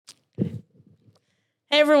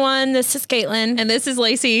Hey everyone, this is Caitlin. And this is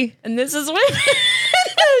Lacey. And this is Women in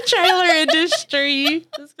the Trailer Industry.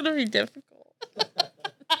 It's going to be difficult.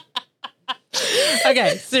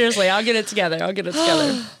 Okay, seriously, I'll get it together.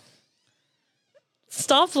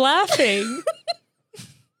 Stop laughing.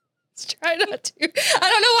 Let's try not to. I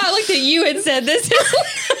don't know why I looked at you and said this.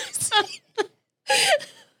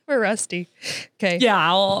 We're rusty. Okay.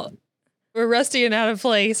 Yeah, we're rusty and out of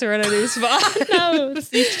place. We're in a new spot. No,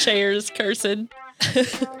 these chairs cursing.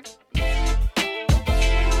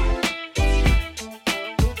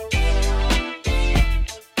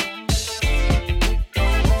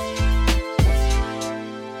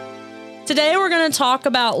 Today we're going to talk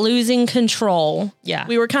about losing control. Yeah.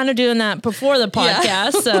 We were kind of doing that before the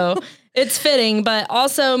podcast, so it's fitting, but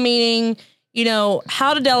also meaning, you know,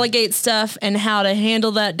 how to delegate stuff and how to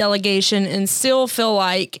handle that delegation and still feel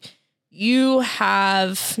like you're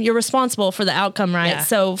responsible for the outcome, right? Yeah.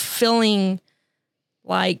 So feeling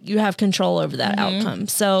like you have control over that outcome.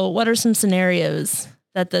 So what are some scenarios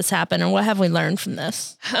that this happened, and what have we learned from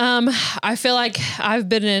this? I feel like I've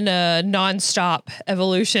been in a nonstop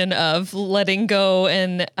evolution of letting go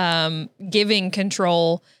and giving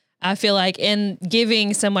control. I feel like in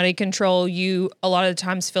giving somebody control, you a lot of the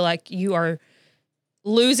times feel like you are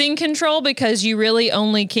losing control because you really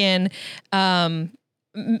only can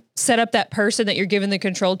set up that person that you're giving the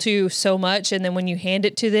control to so much, and then when you hand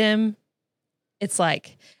it to them, it's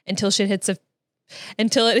like until it hits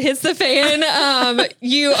the fan,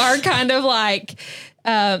 you are kind of like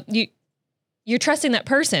you're trusting that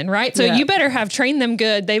person, right? So you better have trained them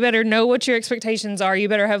good. They better know what your expectations are. You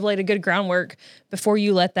better have laid a good groundwork before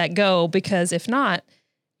you let that go, because if not,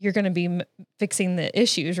 you're going to be fixing the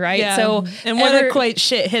issues, right? Yeah. So, and what equates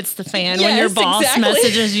shit hits the fan when your boss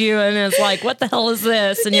messages you and is like, "What the hell is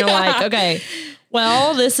this?" And you're like, "Okay,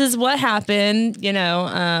 well, this is what happened," you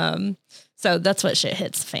know. So that's what shit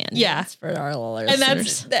hits the fan. Yeah. For our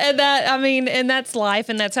listeners. And that's life,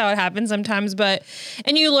 and that's how it happens sometimes.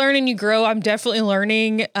 And you learn and you grow. I'm definitely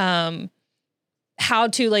learning how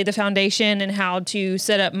to lay the foundation and how to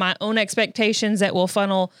set up my own expectations that will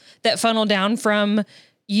funnel down from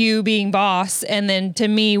you being boss, and then to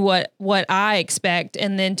me what I expect,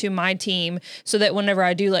 and then to my team, so that whenever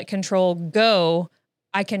I do let control go,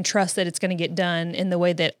 I can trust that it's going to get done in the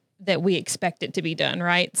way that we expect it to be done,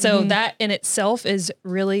 right? So that in itself is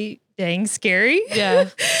really dang scary. Yeah.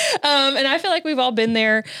 And I feel like we've all been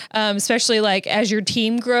there, especially like as your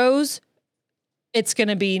team grows, it's going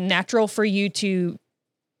to be natural for you to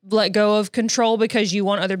let go of control because you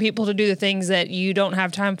want other people to do the things that you don't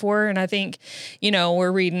have time for. And I think, you know,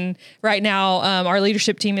 we're reading right now, our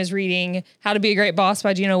leadership team is reading How to Be a Great Boss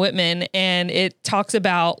by Gino Wickman. And it talks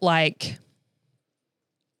about like,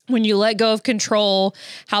 when you let go of control,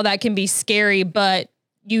 how that can be scary, but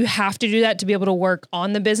you have to do that to be able to work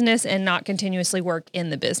on the business and not continuously work in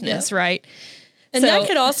the business. Yep. Right. And that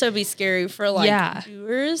could also be scary for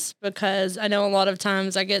doers, because I know a lot of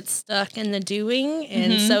times I get stuck in the doing.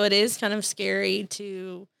 And so it is kind of scary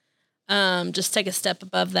to just take a step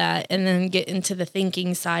above that and then get into the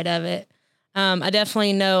thinking side of it. I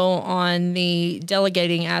definitely know on the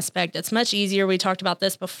delegating aspect, it's much easier. We talked about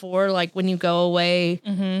this before, like when you go away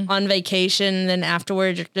on vacation, then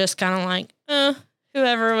afterwards you're just kind of like,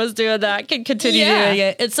 whoever was doing that can continue doing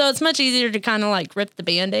it. And so it's much easier to kind of like rip the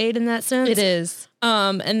Band-Aid in that sense. It is.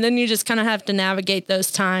 And then you just kind of have to navigate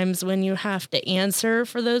those times when you have to answer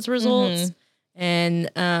for those results.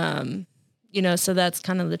 And, you know, so that's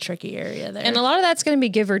kind of the tricky area there. And a lot of that's going to be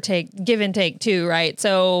give and take too, right?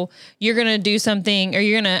 So you're going to do something, or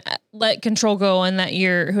you're going to let control go, and that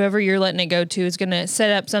whoever you're letting it go to is going to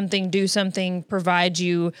set up something, do something, provide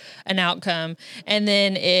you an outcome. And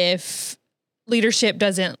then if leadership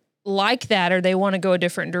doesn't like that, or they want to go a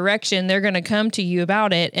different direction, they're going to come to you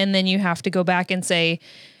about it. And then you have to go back and say,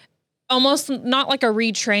 almost not like a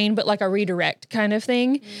retrain, but like a redirect kind of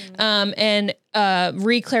thing. And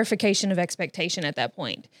reclarification of expectation at that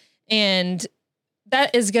point. And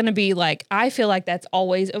that is going to be like, I feel like that's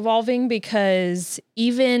always evolving, because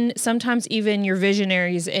sometimes even your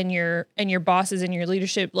visionaries and your bosses and your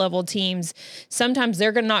leadership level teams, sometimes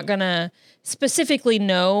they're not going to specifically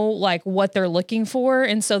know like what they're looking for.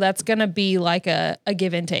 And so that's going to be like a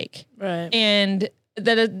give and take. Right. And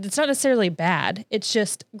that it's not necessarily bad. It's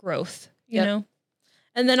just growth, you know?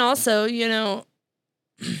 And then also, you know,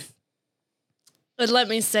 but let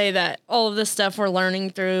me say that all of this stuff we're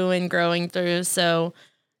learning through and growing through. So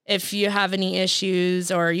if you have any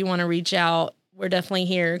issues or you want to reach out, we're definitely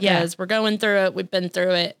here, because we're going through it. We've been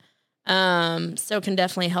through it. So can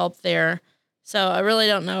definitely help there. So I really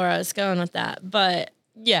don't know where I was going with that, but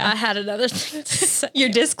Yeah. I had another thing to say. Your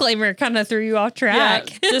disclaimer kind of threw you off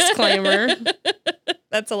track. Yeah, disclaimer.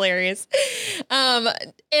 That's hilarious.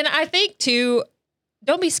 And I think too,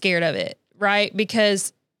 don't be scared of it, right?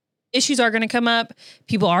 Because issues are going to come up.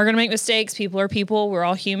 People are going to make mistakes. People are people. We're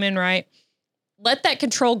all human, right? Let that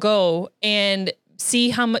control go and see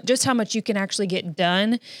how much you can actually get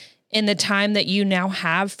done in the time that you now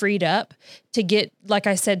have freed up to get, like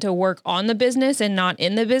I said, to work on the business and not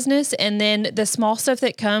in the business. And then the small stuff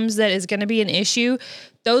that comes that is going to be an issue,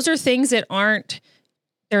 those are things that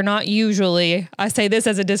they're not usually, I say this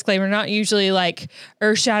as a disclaimer, not usually like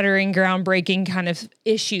earth-shattering, groundbreaking kind of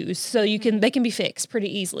issues. So they can be fixed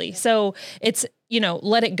pretty easily. So it's,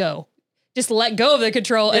 let it go. Just let go of the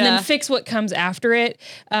control and then fix what comes after it.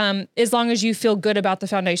 As long as you feel good about the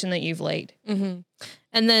foundation that you've laid. Mm-hmm.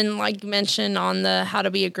 And then, like mentioned on the How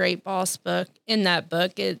to Be a Great Boss book, in that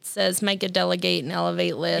book, it says make a delegate and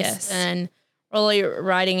elevate list and really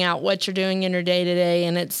writing out what you're doing in your day-to-day.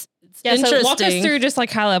 And it's interesting. So walk us through just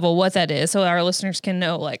like high level what that is so our listeners can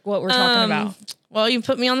know like what we're talking about. Well, you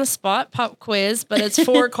put me on the spot, pop quiz, but it's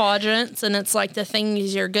 4 quadrants, and it's like the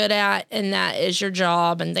things you're good at and that is your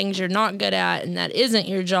job, and things you're not good at and that isn't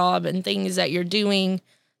your job, and things that you're doing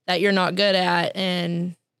that you're not good at,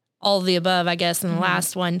 and all of the above, I guess, in the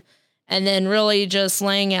last one. And then really just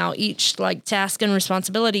laying out each like task and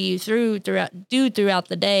responsibility you do throughout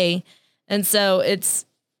the day. And so it's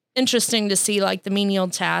interesting to see like the menial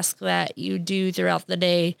task that you do throughout the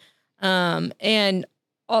day. And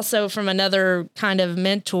also from another kind of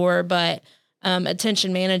mentor, but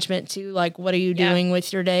attention management too, like what are you doing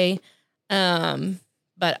with your day?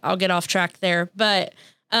 But I'll get off track there. But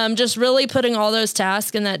just really putting all those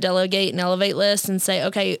tasks in that delegate and elevate list and say,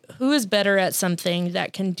 okay, who is better at something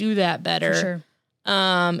that can do that better? For sure.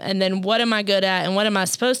 And then what am I good at and what am I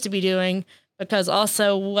supposed to be doing? Because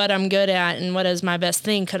also what I'm good at and what is my best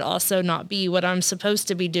thing could also not be what I'm supposed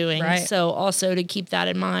to be doing. Right. So also to keep that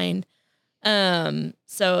in mind.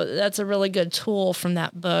 So that's a really good tool from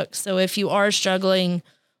that book. So if you are struggling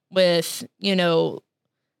with,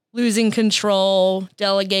 losing control,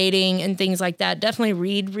 delegating, and things like that, definitely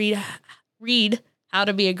read How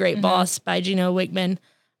to Be a Great Boss by Gino Wickman.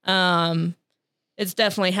 It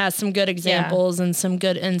definitely has some good examples and some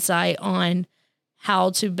good insight on how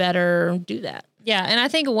to better do that. Yeah, and I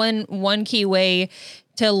think one key way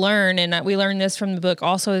to learn, and we learned this from the book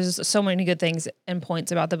also, is so many good things and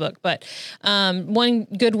points about the book, but one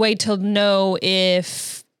good way to know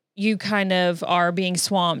if you kind of are being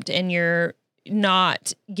swamped and you're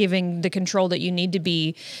not giving the control that you need to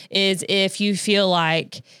be is if you feel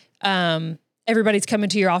like everybody's coming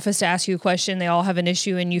to your office to ask you a question, they all have an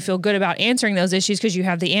issue, and you feel good about answering those issues because you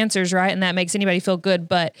have the answers, right? And that makes anybody feel good.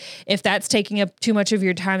 But if that's taking up too much of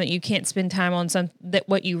your time that you can't spend time on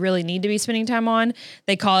what you really need to be spending time on,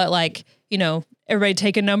 they call it like, everybody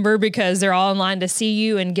take a number because they're all in line to see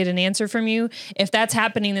you and get an answer from you. If that's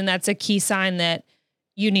happening, then that's a key sign that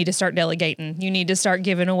you need to start delegating. You need to start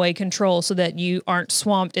giving away control so that you aren't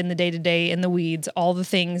swamped in the day-to-day, in the weeds, all the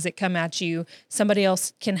things that come at you. Somebody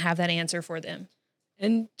else can have that answer for them.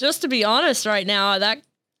 And just to be honest right now, that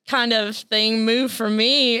kind of thing moved from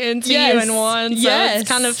me into you in one. So it's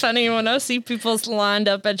kind of funny when I see people lined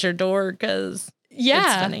up at your door because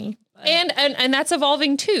it's funny. And that's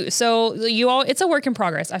evolving too. So it's a work in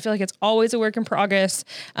progress. I feel like it's always a work in progress.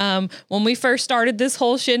 When we first started this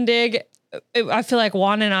whole shindig, I feel like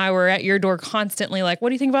Juan and I were at your door constantly like, what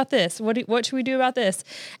do you think about this? What should we do about this?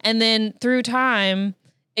 And then through time,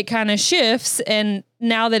 it kind of shifts. And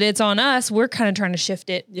now that it's on us, we're kind of trying to shift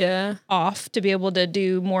it off to be able to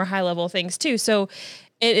do more high level things too. So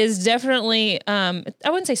it is definitely, I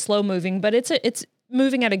wouldn't say slow moving, but it's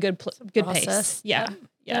moving at a good pace. Yeah.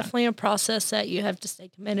 Definitely a process that you have to stay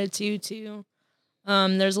committed to too.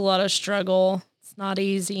 There's a lot of struggle. It's not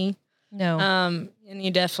easy. No. And you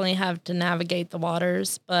definitely have to navigate the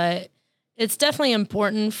waters, but it's definitely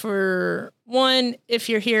important for one, if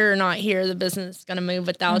you're here or not here, the business is going to move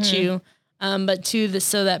without you. But two,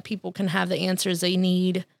 so that people can have the answers they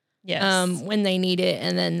need when they need it.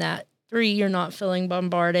 And then that 3, you're not feeling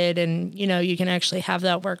bombarded and, you can actually have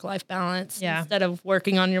that work-life balance instead of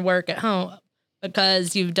working on your work at home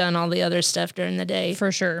because you've done all the other stuff during the day.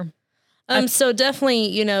 For sure. So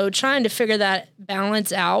definitely, trying to figure that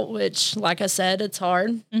balance out, which, like I said, it's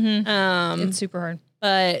hard. It's super hard.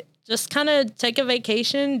 But just kind of take a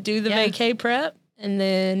vacation, do the vacay prep, and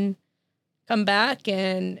then come back,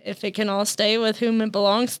 and if it can all stay with whom it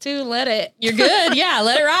belongs to, let it. You're good. Yeah,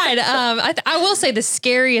 let it ride. I will say the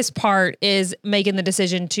scariest part is making the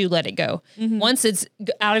decision to let it go. Mm-hmm. Once it's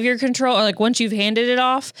out of your control, or like once you've handed it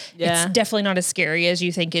off, it's definitely not as scary as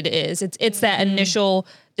you think it is. It's that initial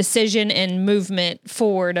decision and movement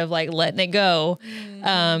forward of like letting it go.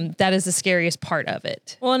 That is the scariest part of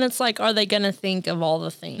it. Well, and it's like, are they going to think of all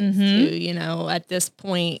the things too? You know, at this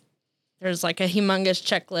point, there's like a humongous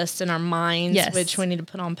checklist in our minds, which we need to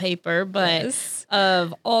put on paper, but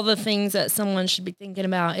of all the things that someone should be thinking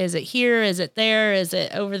about, is it here? Is it there? Is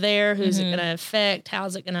it over there? Who's it going to affect?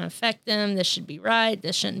 How's it going to affect them? This should be right.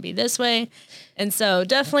 This shouldn't be this way. And so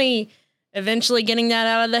definitely eventually getting that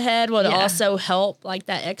out of the head would also help, like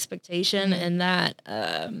that expectation and that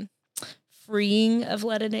freeing of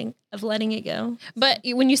letting it go. But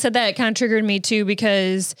when you said that, it kind of triggered me too,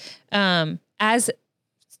 because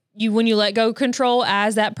when you let go control,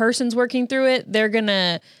 as that person's working through it, they're going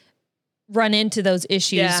to run into those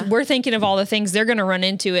issues. Yeah. We're thinking of all the things they're going to run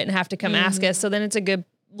into it and have to come ask us. So then it's a good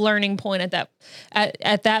learning point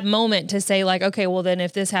at that moment to say like, okay, well then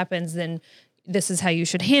if this happens, then this is how you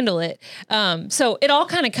should handle it. So it all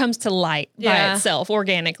kind of comes to light by itself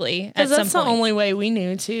organically. Because that's the only way we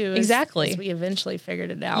knew too. Exactly. We eventually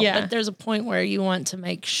figured it out. Yeah. But there's a point where you want to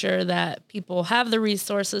make sure that people have the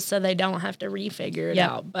resources so they don't have to refigure it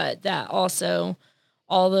out. But that also,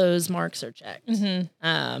 all those marks are checked.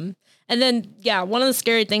 Mm-hmm. And then, one of the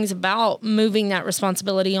scary things about moving that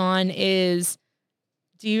responsibility on is,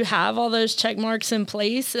 do you have all those check marks in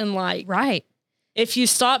place? And like, if you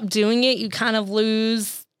stop doing it, you kind of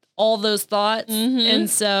lose all those thoughts. Mm-hmm. And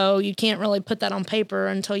so you can't really put that on paper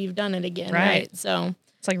until you've done it again. Right. So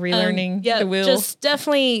it's like relearning the wheel. Just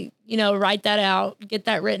definitely, write that out, get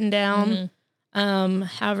that written down. Mm-hmm.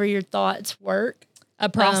 However your thoughts work. A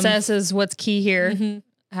process is what's key here.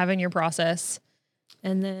 Having your process.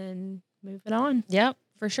 And then move it on. Yep,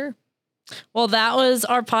 for sure. Well, that was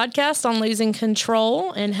our podcast on losing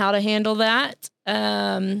control and how to handle that.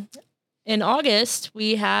 In August,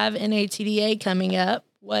 we have NATDA coming up.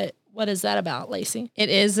 What is that about, Lacey? It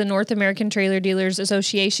is the North American Trailer Dealers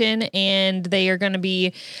Association, and they are going to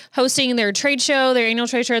be hosting their trade show, their annual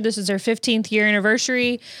trade show. This is their 15th year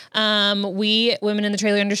anniversary. We, Women in the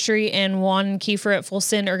Trailer Industry, and Juan and Kiefer at Full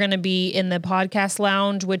Send are going to be in the podcast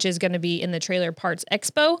lounge, which is going to be in the Trailer Parts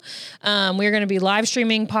Expo. We're going to be live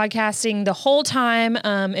streaming, podcasting the whole time.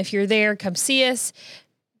 If you're there, come see us.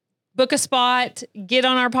 Book a spot, get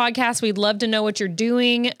on our podcast. We'd love to know what you're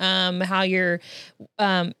doing, how your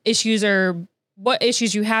issues are, what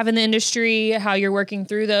issues you have in the industry, how you're working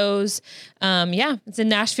through those. It's in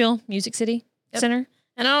Nashville, Music City Center.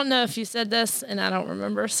 And I don't know if you said this, and I don't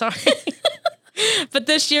remember, sorry. But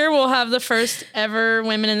this year we'll have the first ever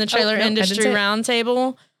Women in the Trailer Industry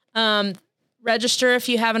Roundtable. Register if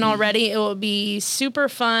you haven't already. It will be super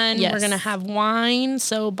fun. Yes. We're going to have wine,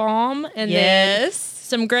 so bomb. And then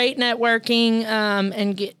some great networking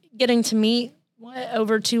and getting to meet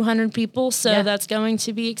over 200 people. So that's going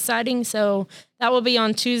to be exciting. So that will be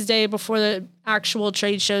on Tuesday before the actual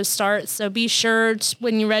trade show starts. So be sure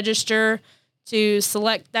when you register to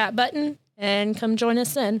select that button and come join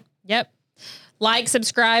us then. Yep. Like,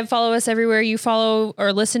 subscribe, follow us everywhere you follow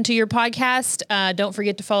or listen to your podcast. Don't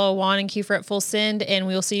forget to follow Juan and Kiefer at Full Send, and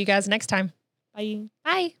we will see you guys next time. Bye.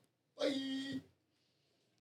 Bye. Bye.